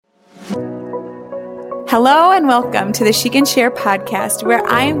Hello and welcome to the She Can Share podcast, where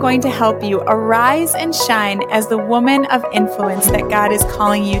I am going to help you arise and shine as the woman of influence that God is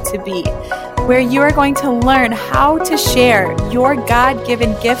calling you to be, where you are going to learn how to share your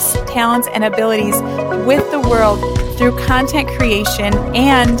God-given gifts, talents, and abilities with the world through content creation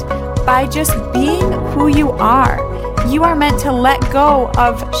and by just being who you are. You are meant to let go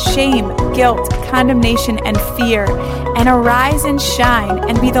of shame, guilt, condemnation, and fear, and arise and shine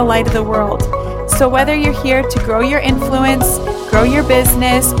and be the light of the world. So whether you're here to grow your influence, grow your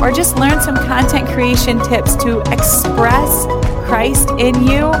business, or just learn some content creation tips to express Christ in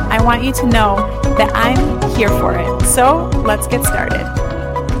you, I want you to know that I'm here for it. So let's get started.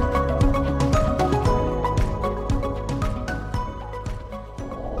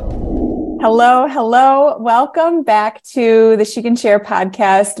 Hello. Welcome back to the She Can Share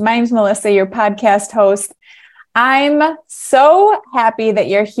podcast. My name's Melissa, your podcast host. I'm so happy that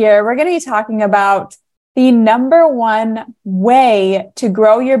you're here. We're going to be talking about the number one way to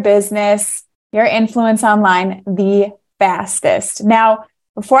grow your business, your influence online, the fastest. Now,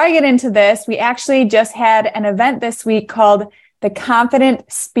 before I get into this, we actually just had an event this week called the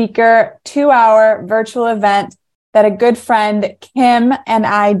Confident Speaker 2-hour virtual event that a good friend, Kim, and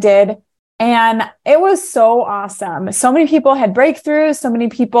I did. And it was so awesome. So many people had breakthroughs. So many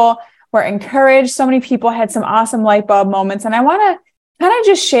people were encouraged. So many people had some awesome light bulb moments. And I want to kind of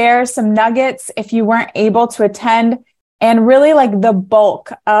just share some nuggets if you weren't able to attend, and really like the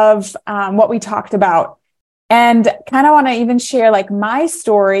bulk of what we talked about. And kind of want to even share like my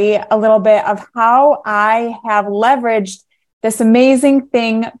story a little bit of how I have leveraged this amazing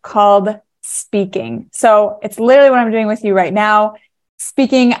thing called speaking. So it's literally what I'm doing with you right now.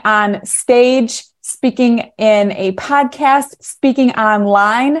 Speaking on stage, speaking in a podcast, speaking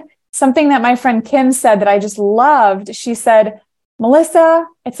online. Something that my friend Kim said that I just loved. She said, Melissa,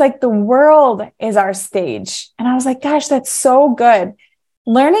 it's like the world is our stage. And I was like, gosh, that's so good.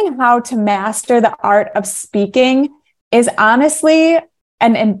 Learning how to master the art of speaking is honestly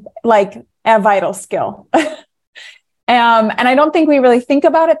and like a vital skill. And I don't think we really think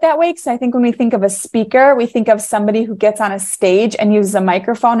about it that way, because I think when we think of a speaker, we think of somebody who gets on a stage and uses a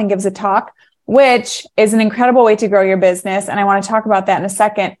microphone and gives a talk, which is an incredible way to grow your business. And I want to talk about that in a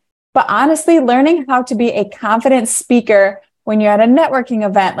second. But honestly, learning how to be a confident speaker when you're at a networking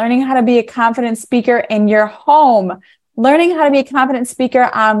event, learning how to be a confident speaker in your home, learning how to be a confident speaker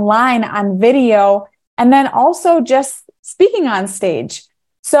online, on video, and then also just speaking on stage.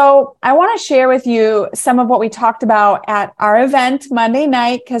 So I want to share with you some of what we talked about at our event Monday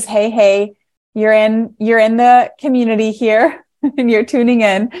night, because hey, you're in the community here and you're tuning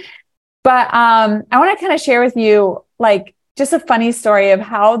in. But I want to kind of share with you like just a funny story of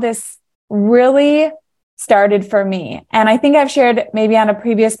how this really started for me. And I think I've shared maybe on a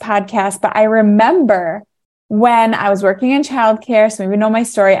previous podcast, but I remember when I was working in childcare. So maybe you know my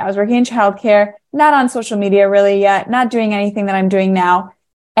story. I was working in childcare, not on social media really yet, not doing anything that I'm doing now.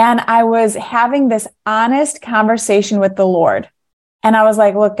 And I was having this honest conversation with the Lord. And I was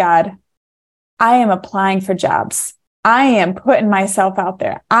like, look, God, I am applying for jobs. I am putting myself out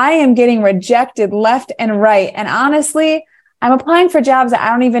there. I am getting rejected left and right. And honestly, I'm applying for jobs that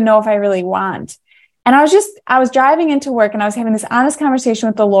I don't even know if I really want. And I was driving into work and I was having this honest conversation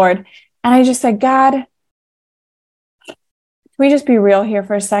with the Lord. And I just said, God, can we just be real here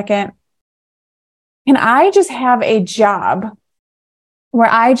for a second? Can I just have a job where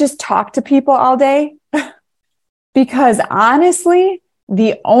I just talk to people all day? Because honestly,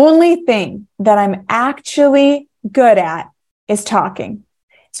 the only thing that I'm actually good at is talking.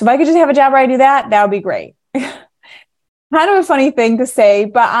 So if I could just have a job where I do that, that would be great. Kind of a funny thing to say,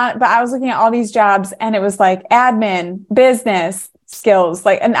 but I was looking at all these jobs and it was like admin, business skills,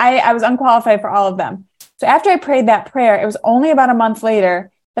 and I was unqualified for all of them. So after I prayed that prayer, it was only about a month later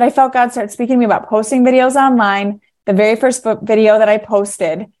that I felt God start speaking to me about posting videos online. The very first video that I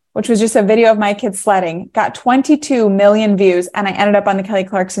posted, which was just a video of my kids sledding, got 22 million views, and I ended up on the Kelly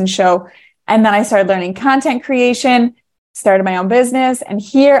Clarkson show. And then I started learning content creation, started my own business, and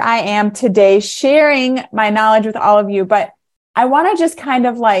here I am today sharing my knowledge with all of you. But I want to just kind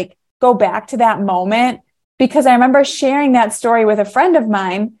of like go back to that moment, because I remember sharing that story with a friend of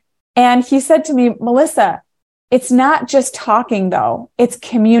mine, and he said to me, Melissa, it's not just talking though, it's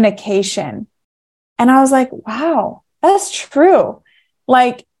communication. And I was like, wow, that's true.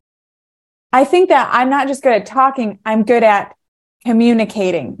 Like, I think that I'm not just good at talking, I'm good at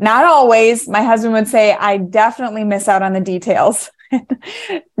communicating. Not always. My husband would say, I definitely miss out on the details.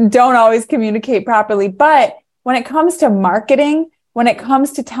 Don't always communicate properly. But when it comes to marketing, when it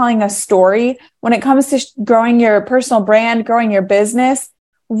comes to telling a story, when it comes to growing your personal brand, growing your business,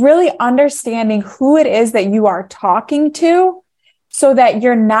 really understanding who it is that you are talking to so that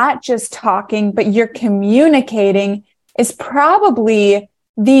you're not just talking, but you're communicating is probably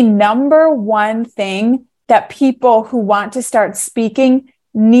the number one thing that people who want to start speaking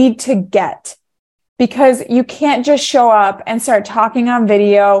need to get. Because you can't just show up and start talking on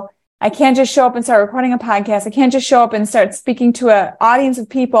video. I can't just show up and start recording a podcast. I can't just show up and start speaking to an audience of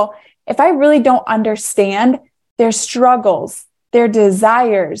people if I really don't understand their struggles, their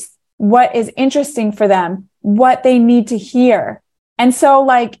desires, what is interesting for them, what they need to hear. And so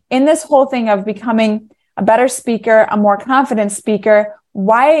like in this whole thing of becoming a better speaker, a more confident speaker,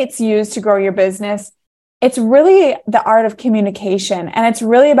 why it's used to grow your business, it's really the art of communication. And it's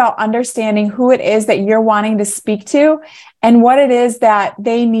really about understanding who it is that you're wanting to speak to and what it is that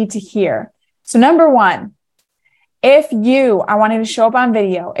they need to hear. So number one, if you are wanting to show up on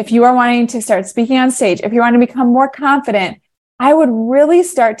video, if you are wanting to start speaking on stage, if you want to become more confident, I would really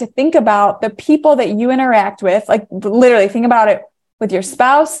start to think about the people that you interact with. Like literally think about it with your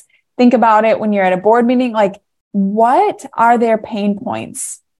spouse. Think about it when you're at a board meeting. Like, what are their pain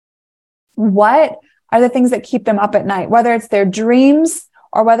points? What are the things that keep them up at night? Whether it's their dreams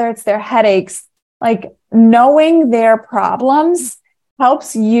or whether it's their headaches, like knowing their problems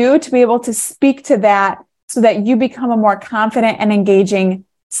helps you to be able to speak to that so that you become a more confident and engaging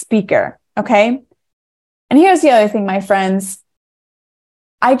speaker. Okay. And here's the other thing, my friends.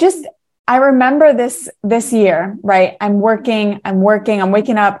 I remember this year, right? I'm waking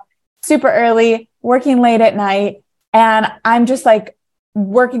up super early, working late at night, and I'm just like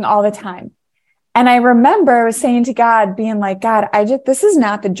working all the time. And I remember saying to God, being like, God, this is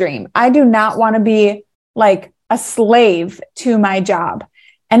not the dream. I do not want to be like a slave to my job.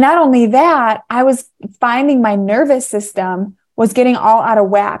 And not only that, I was finding my nervous system was getting all out of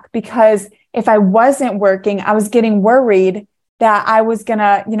whack because if I wasn't working, I was getting worried that I was going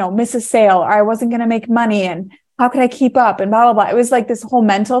to, miss a sale or I wasn't going to make money and how could I keep up and blah, blah, blah. It was like this whole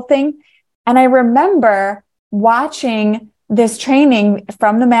mental thing. And I remember watching this training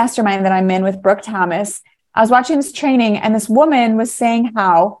from the mastermind that I'm in with Brooke Thomas. I was watching this training and this woman was saying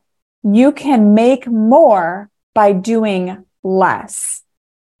how you can make more by doing less.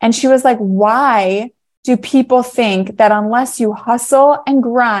 And she was like, why do people think that unless you hustle and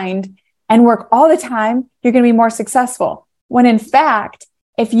grind and work all the time, you're going to be more successful? When in fact,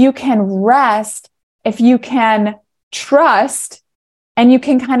 if you can rest, if you can trust, and you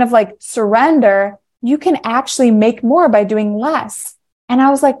can kind of like surrender, you can actually make more by doing less. And I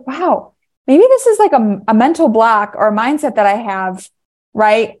was like, wow, maybe this is like a mental block or a mindset that I have,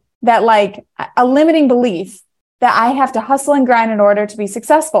 right? That like a limiting belief that I have to hustle and grind in order to be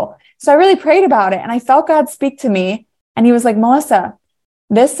successful. So I really prayed about it and I felt God speak to me. And he was like, Melissa,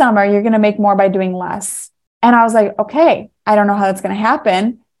 this summer, you're going to make more by doing less. And I was like, okay, I don't know how that's going to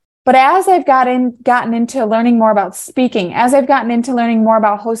happen. But as I've gotten into learning more about speaking, as I've gotten into learning more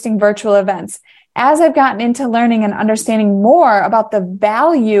about hosting virtual events, as I've gotten into learning and understanding more about the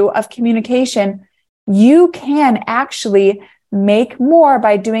value of communication, you can actually make more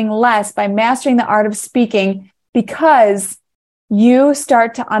by doing less, by mastering the art of speaking, because you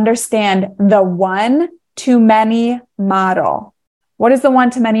start to understand the one-to-many model. What is the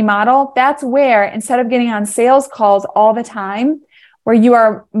one-to-many model? That's where instead of getting on sales calls all the time, where you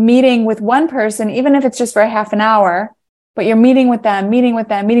are meeting with one person, even if it's just for a half an hour, but you're meeting with them, giving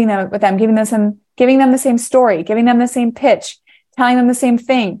them the same story, giving them the same pitch, telling them the same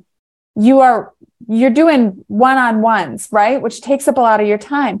thing. You're doing one-on-ones, right? Which takes up a lot of your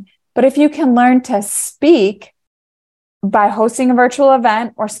time. But if you can learn to speak by hosting a virtual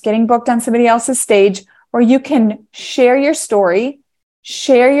event or getting booked on somebody else's stage, where you can share your story,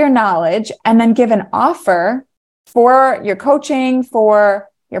 share your knowledge, and then give an offer for your coaching, for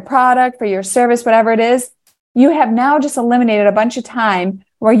your product, for your service, whatever it is, you have now just eliminated a bunch of time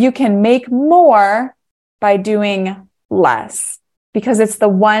where you can make more by doing less, because it's the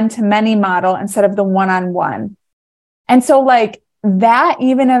one-to-many model instead of the one-on-one. And so like that,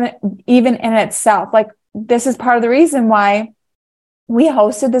 even in itself, like this is part of the reason why we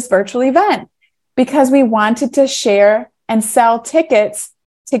hosted this virtual event, because we wanted to share and sell tickets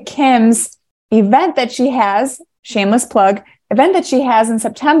to Kim's event that she has, shameless plug, event that she has in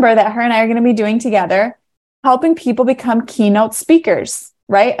September that her and I are going to be doing together, helping people become keynote speakers,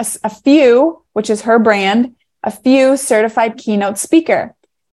 right? A few, which is her brand, a few certified keynote speaker.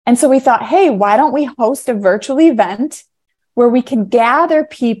 And so we thought, hey, why don't we host a virtual event where we can gather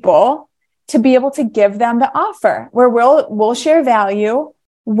people to be able to give them the offer, where we'll share value,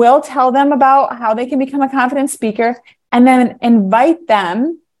 we'll tell them about how they can become a confident speaker, and then invite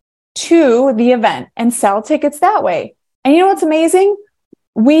them to the event and sell tickets that way. And you know what's amazing?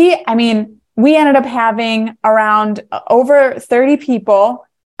 we ended up having around over 30 people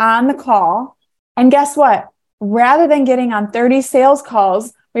on the call. And guess what? Rather than getting on 30 sales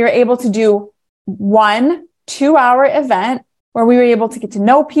calls, we were able to do 1 2-hour event where we were able to get to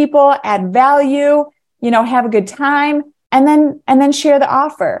know people, add value, have a good time, and then share the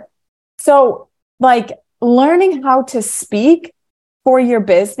offer. So like learning how to speak for your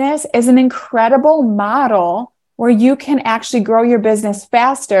business is an incredible model where you can actually grow your business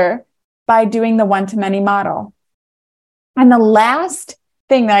faster by doing the one-to-many model. And the last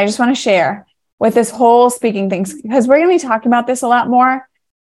thing that I just want to share with this whole speaking thing, because we're going to be talking about this a lot more,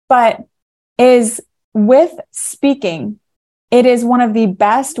 but is with speaking, it is one of the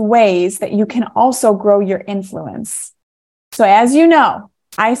best ways that you can also grow your influence. So as you know,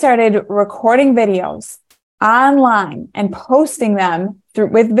 I started recording videos online and posting them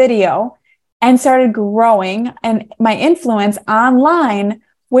with video and started growing and my influence online,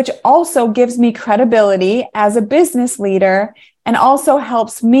 which also gives me credibility as a business leader and also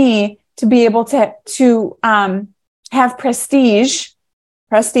helps me to be able to have prestige,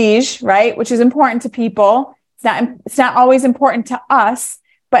 right? Which is important to people. It's not always important to us,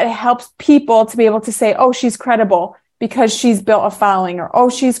 but it helps people to be able to say, oh, she's credible because she's built a following, or, oh,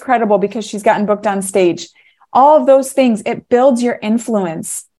 she's credible because she's gotten booked on stage. All of those things, it builds your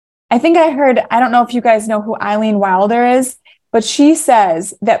influence. I think I don't know if you guys know who Eileen Wilder is, but she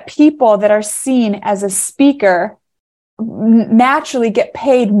says that people that are seen as a speaker naturally get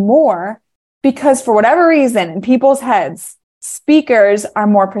paid more because for whatever reason in people's heads, speakers are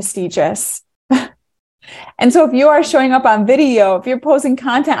more prestigious. And so if you are showing up on video, if you're posting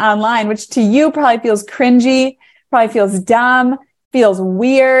content online, which to you probably feels cringy, probably feels dumb, feels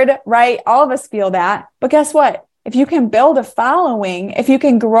weird, right? All of us feel that. But guess what? If you can build a following, if you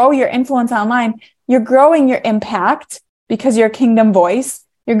can grow your influence online, you're growing your impact because you're a kingdom voice.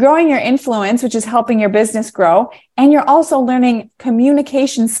 You're growing your influence, which is helping your business grow. And you're also learning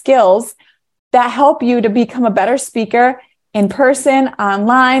communication skills that help you to become a better speaker in person,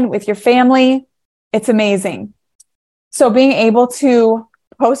 online, with your family. It's amazing. So being able to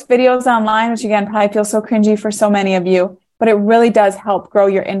post videos online, which again, probably feels so cringy for so many of you, but it really does help grow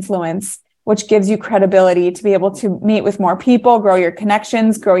your influence, which gives you credibility to be able to meet with more people, grow your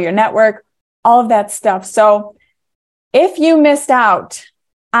connections, grow your network, all of that stuff. So if you missed out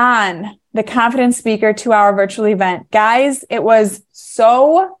on the Confident Speaker 2-hour virtual event, guys, it was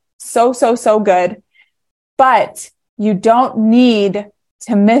so good, but you don't need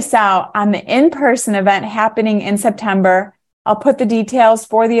to miss out on the in-person event happening in September. I'll put the details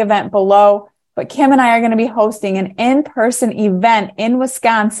for the event below, but Kim and I are going to be hosting an in-person event in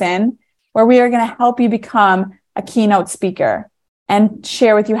Wisconsin where we are going to help you become a keynote speaker and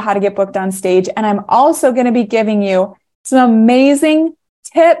share with you how to get booked on stage. And I'm also going to be giving you some amazing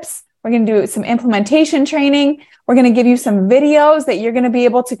tips. We're going to do some implementation training. We're going to give you some videos that you're going to be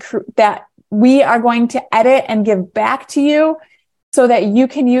able to, that we are going to edit and give back to you so that you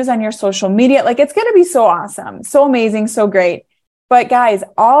can use on your social media. Like, it's going to be so awesome, so amazing, so great. But guys,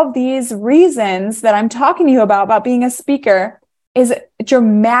 all of these reasons that I'm talking to you about being a speaker is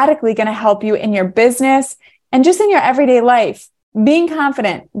dramatically going to help you in your business and just in your everyday life. Being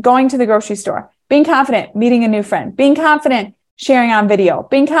confident, going to the grocery store, being confident, meeting a new friend, being confident, sharing on video,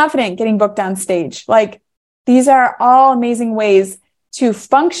 being confident, getting booked on stage. Like, these are all amazing ways to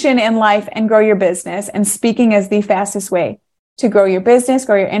function in life and grow your business. And speaking is the fastest way to grow your business,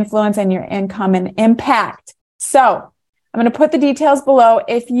 grow your influence and your income and impact. So I'm going to put the details below.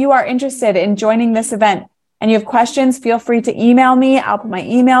 If you are interested in joining this event and you have questions, feel free to email me. I'll put my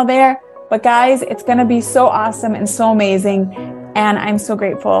email there. But guys, it's going to be so awesome and so amazing. And I'm so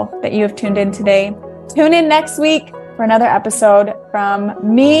grateful that you have tuned in today. Tune in next week for another episode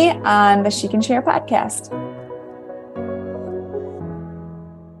from me on the She Can Share podcast.